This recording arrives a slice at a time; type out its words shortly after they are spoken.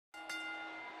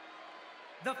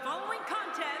The following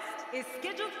contest is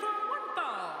scheduled for one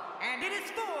fall, and it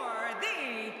is for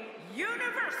the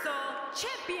Universal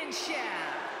Championship.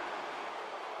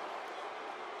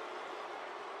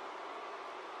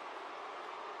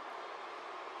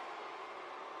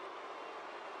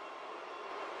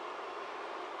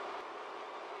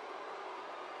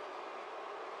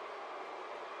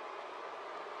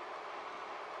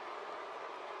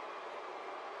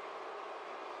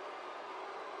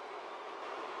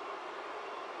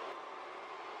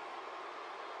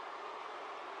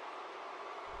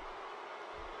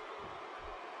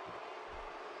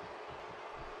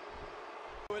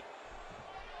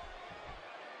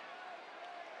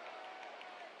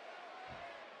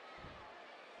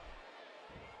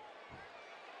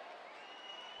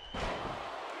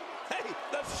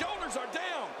 The shoulders are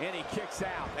down. And he kicks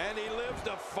out. And he lives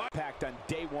to fight. Impact on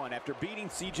day one after beating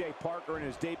CJ Parker in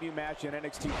his debut match in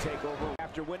NXT TakeOver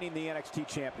after winning the NXT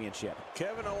Championship.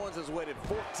 Kevin Owens has waited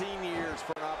 14 years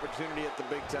for an opportunity at the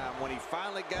big time. When he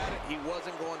finally got it, he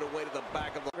wasn't going to wait at the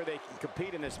back of the... They can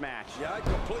compete in this match. Yeah, I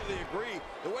completely agree.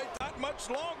 The wait not much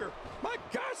longer. My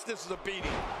gosh, this is a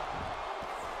beating.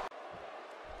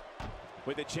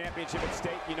 With the championship at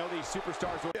stake, you know these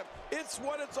superstars will... It's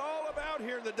what it's all about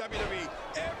here in the WWE.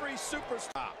 Every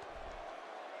superstar.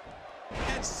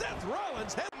 And Seth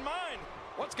Rollins had in mind.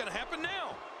 What's going to happen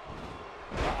now?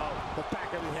 Uh-oh, the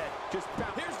back of the head just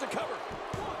bounced. Here's the cover.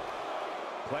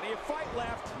 Plenty of fight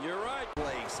left. You're right.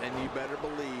 Place, and you better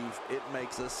believe it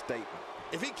makes a statement.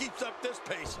 If he keeps up this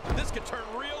pace, this could turn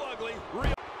real ugly.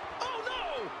 Oh,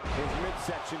 no! His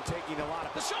midsection taking a lot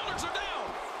of... The shoulders are down.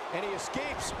 And he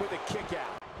escapes with a kick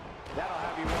out. That'll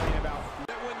have you worrying about...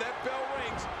 When that bell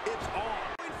rings, it's on.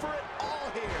 Going for it all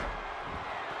here.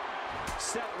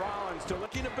 Seth Rollins to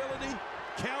looking ability,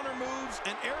 counter moves,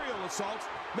 and aerial assaults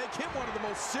make him one of the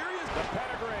most serious. The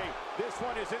pedigree. This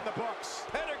one is in the books.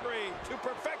 Pedigree to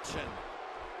perfection.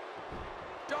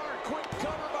 Darn quick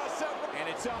cover by Seth. And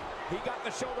it's up. He got the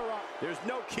shoulder up. There's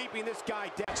no keeping this guy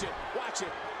down. Watch it. Watch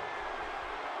it.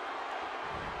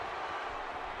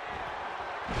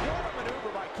 What a maneuver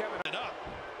by Kevin.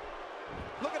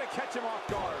 Looking to catch him off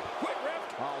guard. Quick rip.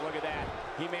 Oh, look at that.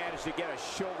 He managed to get a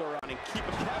shoulder on and keep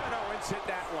him. Kevin Owens hit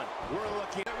that one. We're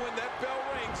looking. When that bell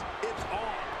rings, it's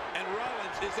on. And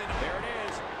Rollins is in. There it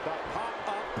is. The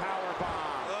pop-up power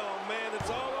bomb. Oh, man,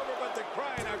 it's all over but the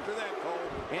crying after that, Cole.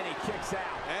 And he kicks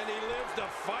out. And he lives to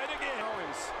fight again.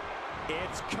 Owens.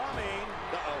 It's coming.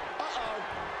 Uh-oh. Uh-oh.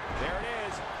 There it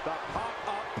is. The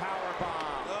pop-up power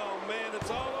bomb. Oh, man,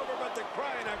 it's all over but the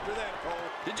crying after that, Cole.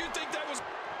 Did you think that was...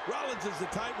 Rollins is the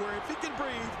type where if he can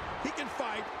breathe, he can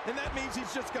fight, and that means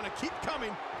he's just going to keep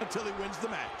coming until he wins the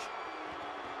match.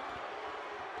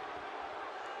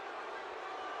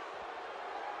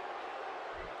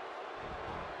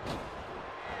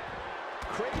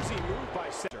 Crazy move by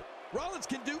Seth. Rollins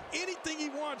can do anything he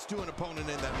wants to an opponent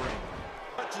in that ring.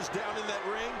 Touches down in that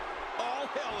ring, all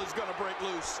hell is going to break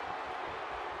loose.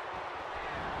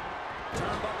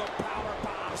 Turnbuckle power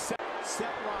bomb. Seth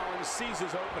Rollins sees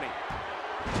his opening.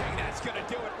 King, that's going to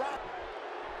do it.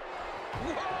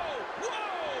 Whoa!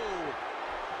 Whoa!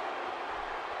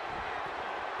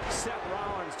 Seth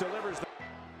Rollins delivers the...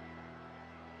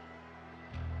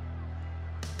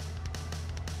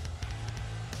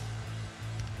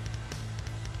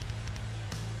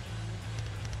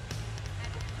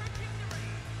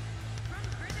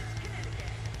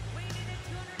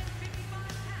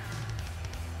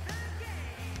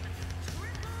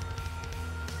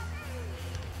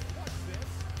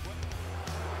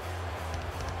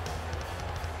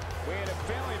 We had a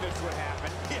feeling this would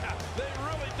happen. Yeah, they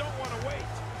really don't want to wait.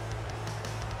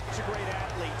 Such a great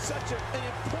athlete, such an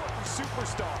important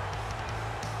superstar.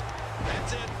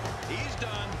 That's it. He's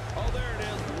done. Oh, there it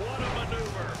is. What a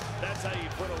maneuver. That's how you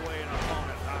put away an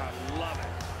opponent. I love it.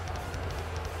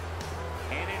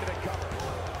 And into the cover.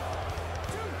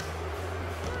 2,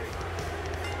 3.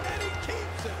 And he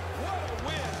keeps it. What a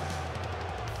win.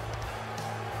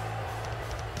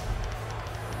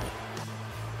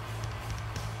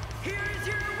 Here's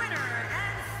your winner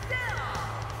and still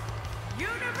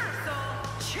Universal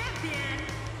Champion,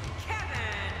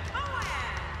 Kevin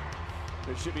Owens.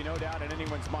 There should be no doubt in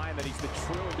anyone's mind that he's the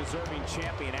true and deserving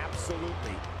champion.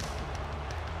 Absolutely.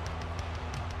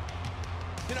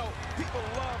 You know, people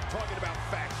love talking about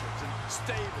factions and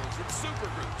stables and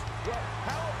supergroups. Well,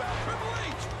 how about Triple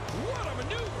H? What a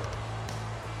maneuver.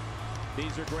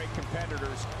 These are great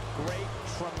competitors, great,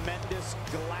 tremendous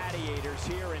gladiators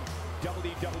here in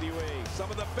WWE. Some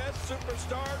of the best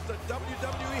superstars that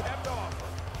WWE have to offer.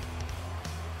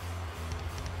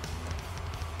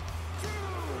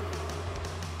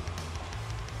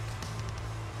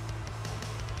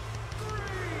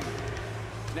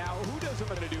 Now, who knows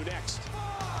what I'm going to do next?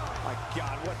 My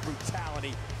God, what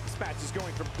brutality. This match is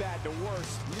going from bad to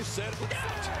worse. You said it. Wait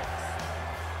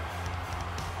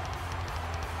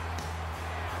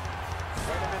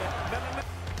a minute. No.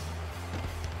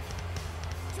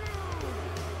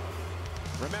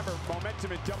 Remember,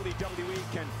 momentum in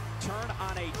WWE can turn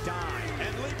on a dime.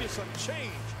 And leave you some change.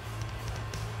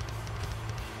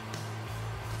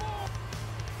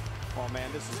 Oh,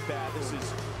 man, this is bad. This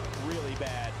is really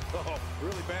bad. Oh,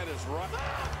 really bad is right.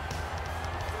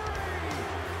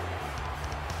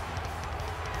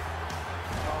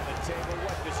 On the table,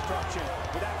 what destruction.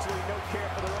 With absolutely no care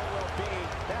for their own well-being.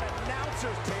 That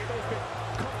announcer's table has been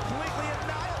completely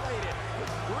annihilated.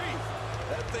 Good grief.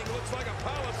 That thing looks like a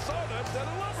pile of sawdust at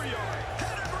a lumberyard.